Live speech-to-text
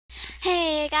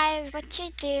guys, what you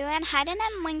doing? Hiding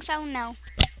in wings? Oh no.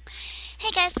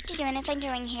 Hey guys, what you doing? It's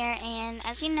Angeline here, and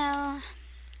as you know,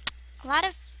 a lot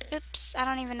of oops, I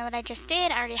don't even know what I just did.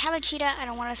 I already have a cheetah. I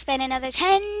don't want to spend another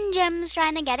 10 gems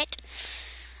trying to get it.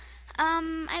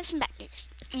 I have some bad news,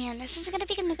 and this isn't gonna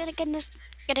be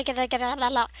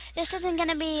this isn't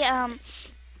gonna be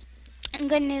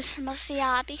good news for most of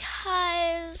y'all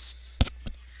because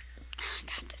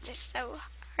God, this is so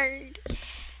hard.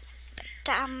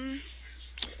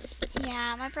 But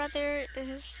yeah, my brother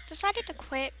has decided to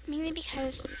quit, mainly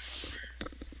because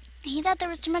he thought there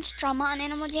was too much drama on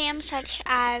Animal Jam, such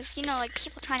as, you know, like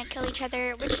people trying to kill each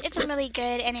other, which isn't really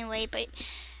good anyway, but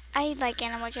I like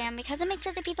Animal Jam because it makes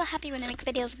other people happy when they make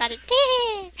videos about it.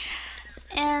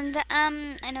 And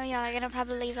I know y'all are gonna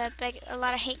probably leave a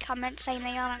lot of hate comments saying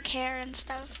that y'all don't care and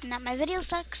stuff, and that my video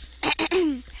sucks.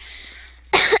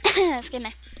 Excuse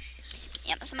me.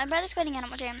 Yeah, so my brother's quitting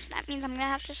Animal Jam, so that means I'm gonna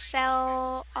have to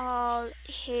sell all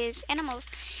his animals.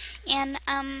 And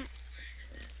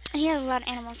he has a lot of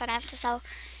animals that I have to sell.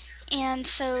 And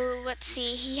so let's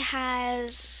see, he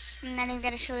has, I'm not even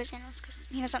gonna show his animals because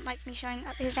he doesn't like me showing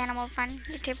up his animals on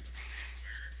YouTube.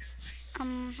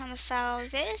 I'm gonna sell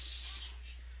this.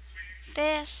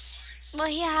 Well,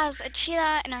 he has a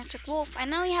cheetah and an Arctic wolf. I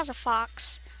know he has a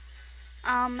fox.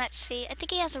 Let's see, I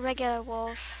think he has a regular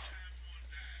wolf.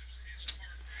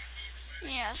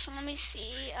 Yeah, so let me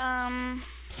see.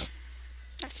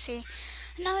 Let's see.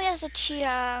 I know he has a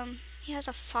cheetah. He has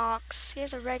a fox. He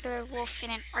has a regular wolf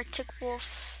and an Arctic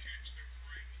wolf.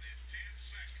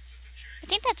 I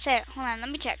think that's it. Hold on, let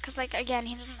me check. Because, like, again,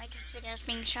 he doesn't like his videos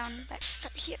being shown. But so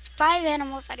he has 5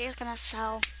 animals that he's gonna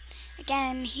sell.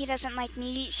 Again, he doesn't like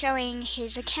me showing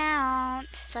his account,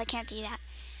 so I can't do that.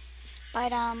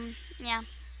 But, yeah.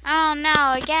 Oh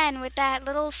no, again, with that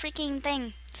little freaking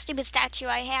thing. Stupid statue,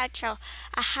 I hate you.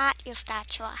 I hate your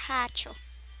statue, I hate you.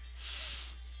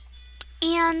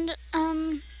 And,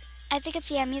 as you can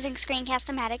see, I'm using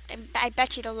Screencast-O-Matic. I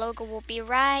bet you the logo will be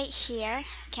right here.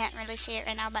 Can't really see it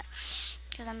right now, but,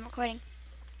 because I'm recording.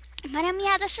 But,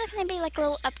 yeah, this is going to be like a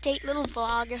little update, little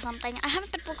vlog or something. I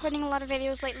haven't been recording a lot of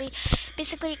videos lately,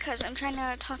 basically because I'm trying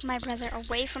to talk my brother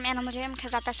away from Animal Jam,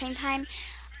 because at the same time,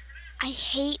 I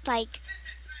hate, like,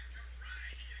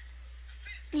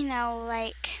 you know,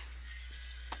 like,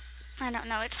 I don't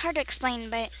know, it's hard to explain,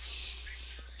 but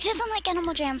he doesn't like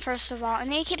Animal Jam, first of all,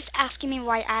 and then he keeps asking me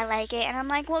why I like it, and I'm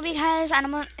like, well, because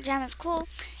Animal Jam is cool,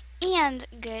 and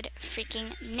good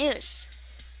freaking news.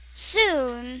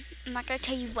 Soon, I'm not going to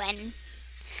tell you when,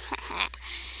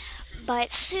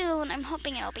 but soon, I'm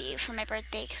hoping it'll be for my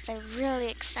birthday, because I'm really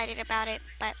excited about it,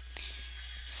 but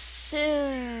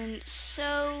soon,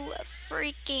 so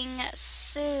freaking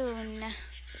soon.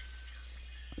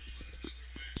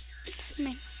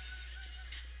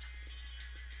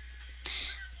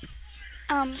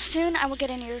 Soon I will get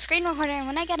a new screen recorder, and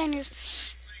when I get a new,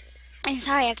 I'm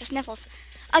sorry, I have the sniffles.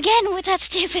 Again, with that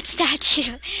stupid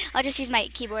statue. I'll just use my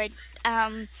keyboard.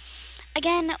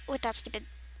 Again, with that stupid,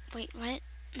 wait, what?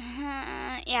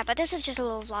 Yeah, but this is just a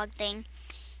little vlog thing,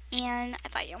 and I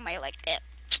thought you might like it.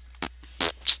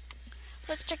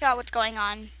 Let's check out what's going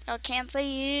on. I can't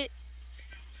see it.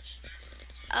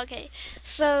 Okay,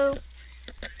 so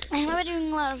I'm not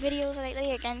doing a lot of videos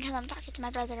lately again because I'm talking to my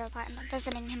brother a lot and I'm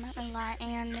visiting him a lot,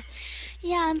 and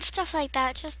yeah, and stuff like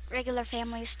that, just regular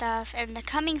family stuff. And the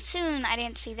coming soon, I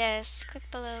didn't see this. Click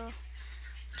below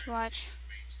to watch.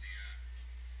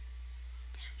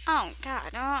 Oh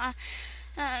God,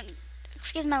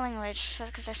 excuse my language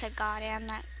because I said God, and I'm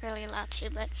not really allowed to,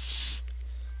 but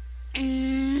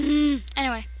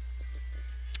anyway,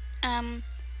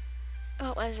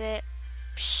 what was it?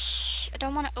 I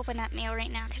don't want to open that mail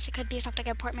right now because it could be something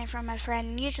important from my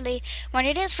friend. Usually when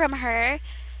it is from her,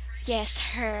 yes,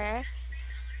 her.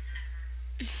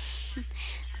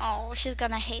 Oh, she's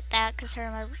gonna hate that because her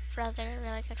and my brother are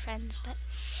really good friends. But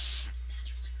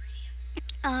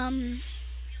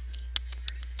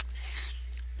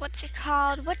what's it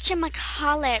called?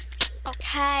 Whatchamacallit?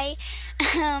 Okay.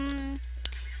 I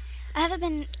haven't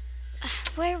been.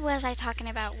 Where was I talking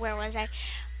about? What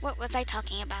was I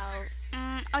talking about?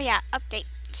 Oh yeah,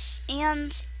 updates.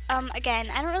 And, again,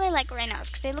 I don't really like rhinos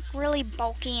because they look really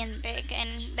bulky and big,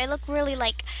 and they look really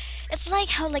like, it's like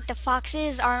how, like, the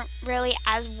foxes aren't really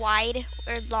as wide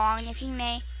or long, if you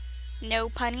may. No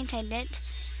pun intended.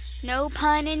 No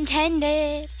pun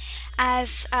intended.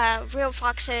 As, real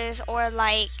foxes, or,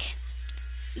 like,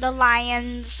 the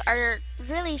lions are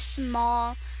really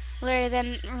small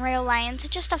than real lions,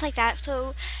 just stuff like that.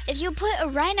 So if you put a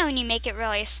rhino and you make it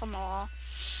really small,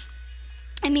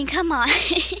 I mean, come on.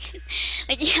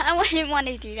 Like, yeah, I wouldn't want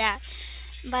to do that.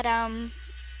 But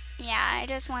Yeah, I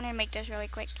just wanted to make this really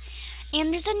quick.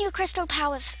 And there's a new Crystal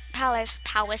Palace.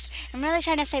 I'm really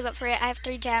trying to save up for it. I have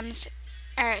 3 gems.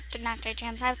 Or, not 3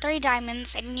 gems. I have 3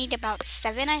 diamonds. I need about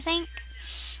 7, I think.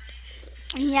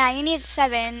 Yeah, you need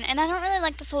 7. And I don't really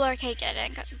like the solar cake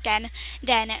den.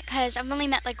 Because I've only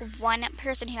met like 1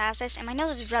 person who has this. And my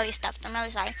nose is really stuffed. I'm really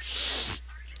sorry.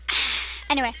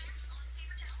 Anyway.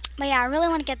 But yeah, I really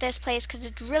want to get this place because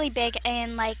it's really big.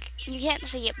 And like, you can't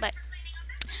see it, but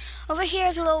over here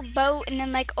is a little boat, and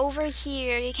then like over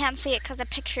here, you can't see it because the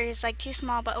picture is like too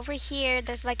small, but over here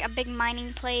there's like a big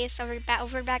mining place back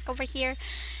over here.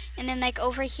 And then like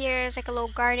over here is like a little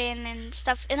garden and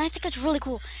stuff, and I think it's really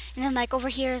cool. And then like over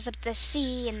here is the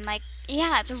sea, and like,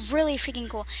 yeah, it's really freaking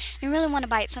cool. I really want to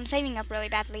buy it, so I'm saving up really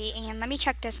badly. And let me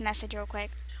check this message real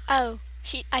quick. Oh,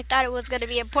 I thought it was gonna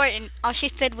be important. All she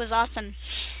said was awesome.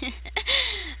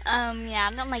 Yeah,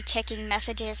 I don't like checking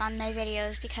messages on my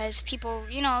videos because people,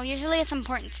 you know, usually it's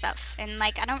important stuff. And,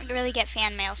 like, I don't really get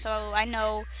fan mail, so I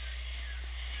know,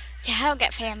 yeah, I don't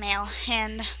get fan mail.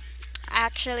 And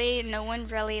actually, no one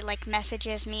really, like,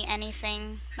 messages me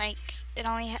anything. Like, it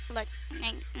only,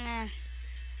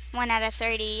 1 out of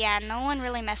 30. Yeah, no one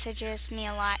really messages me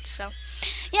a lot, so,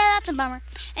 yeah, that's a bummer.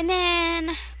 And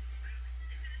then,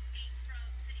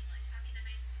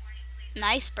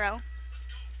 nice, bro.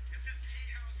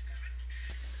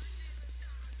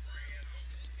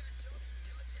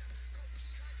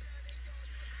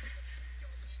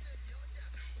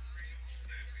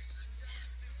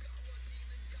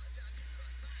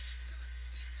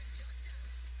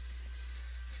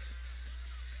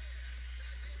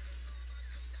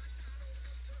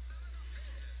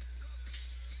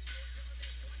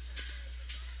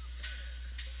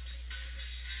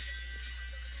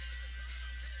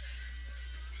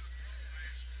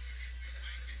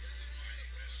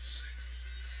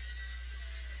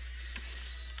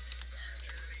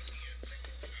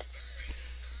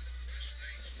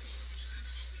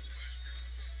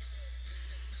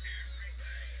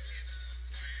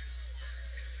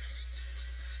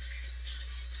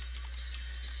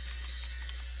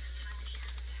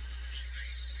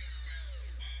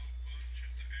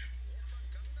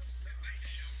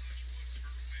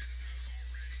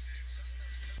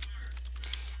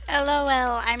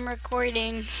 LOL, I'm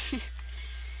recording.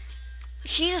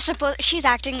 She's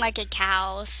acting like a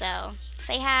cow, so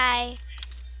say hi.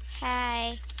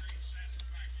 Hi.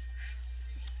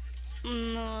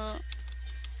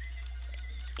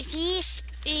 This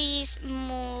is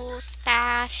Mustachio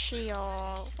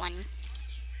one.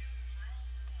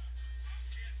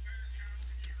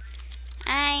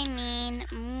 I mean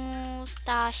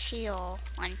Mustachio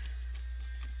one.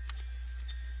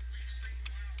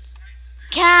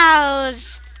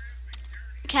 Cows!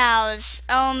 Cows.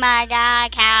 Oh my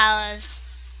god, cows.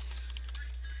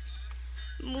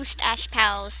 Mustache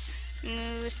pals.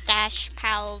 Mustache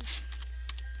pals.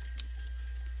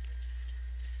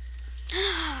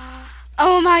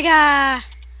 Oh my god.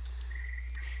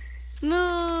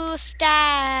 Mustache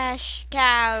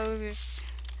cows.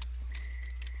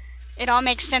 It all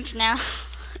makes sense now.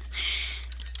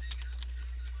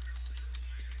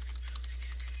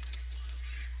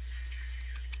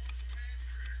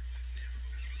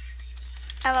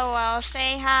 LOL,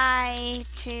 say hi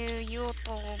to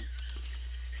YouTube.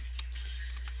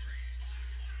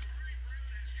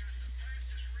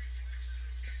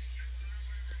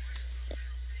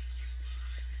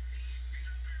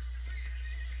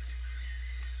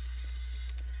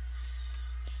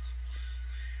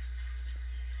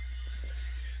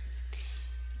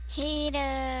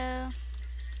 Hello.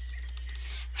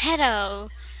 Hello.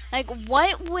 Like,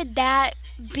 what would that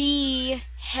be?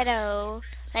 Hello.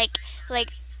 Like,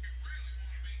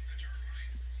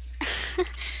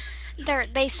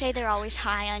 they say they're always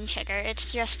high on sugar.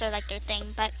 It's just their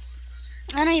thing. But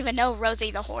I don't even know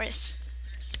Rosie the horse.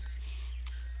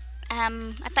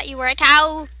 I thought you were a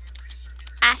cow.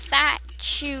 I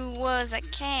thought you was a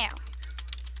cow.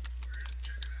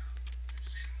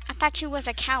 I thought you was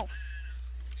a cow.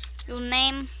 Your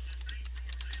name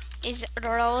is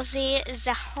Rosie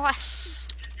the horse.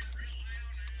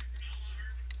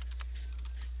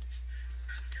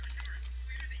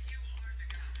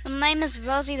 Your name is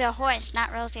Rosie the horse,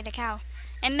 not Rosie the cow.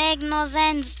 It makes no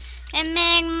sense. It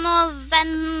makes no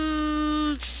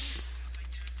sense.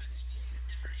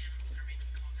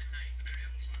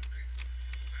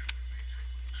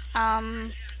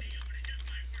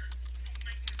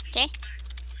 Okay.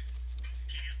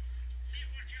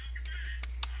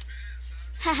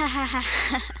 Ha ha ha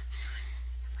ha.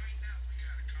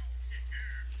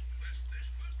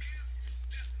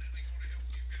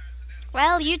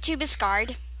 Well, YouTube is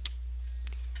scarred.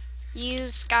 You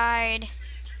scarred.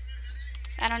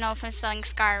 I don't know if I'm spelling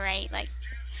scar right. Like,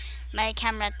 my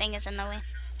camera thing is in the way.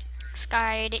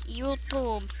 Scarred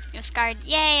YouTube. You scarred.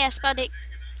 Yay, I spelled it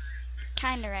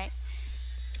kinda right.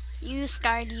 You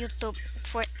scarred YouTube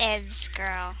for Evs,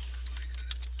 girl.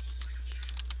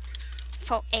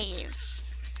 For Evs.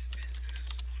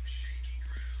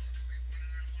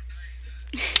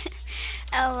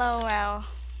 LOL.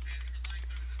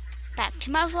 Back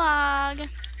to my vlog.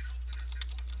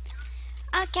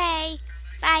 Okay,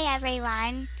 bye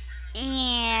everyone.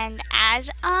 And as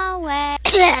always,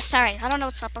 sorry, I don't know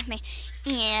what's up with me.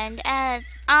 And as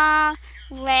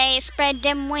always, spread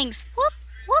them wings. Whoop,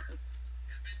 whoop.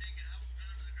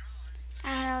 I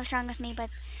don't know what's wrong with me, but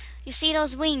you see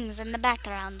those wings in the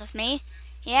background of me?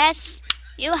 Yes,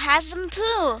 you has them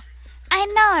too. I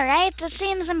know, right? It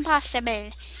seems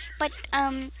impossible. But,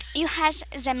 you has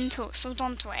them too, so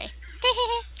don't worry.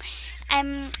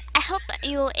 I hope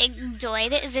you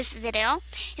enjoyed this video.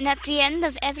 And at the end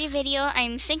of every video,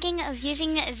 I'm thinking of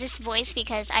using this voice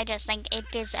because I just think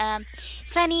it is,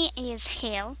 funny as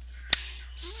hell.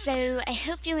 So, I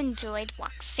hope you enjoyed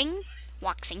watching.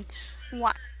 What,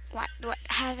 I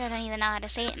don't even know how to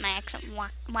say it in my accent.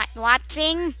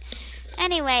 Watching.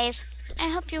 Anyways, I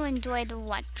hope you enjoyed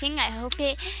watching. I hope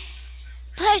it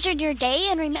pleasured your day,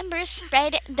 and remember,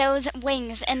 spread those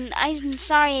wings. And I'm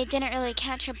sorry I didn't really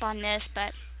catch up on this,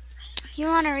 but if you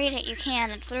want to read it, you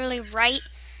can. It's literally right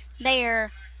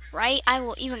there, right? I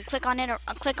will even click on it or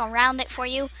click around it for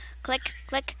you. Click,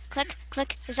 click, click,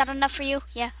 click. Is that enough for you?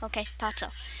 Yeah, okay, thought so.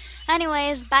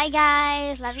 Anyways, bye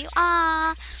guys. Love you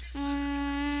all.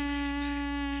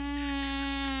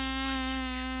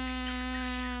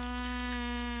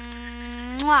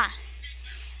 Mwah.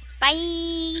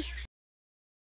 Bye.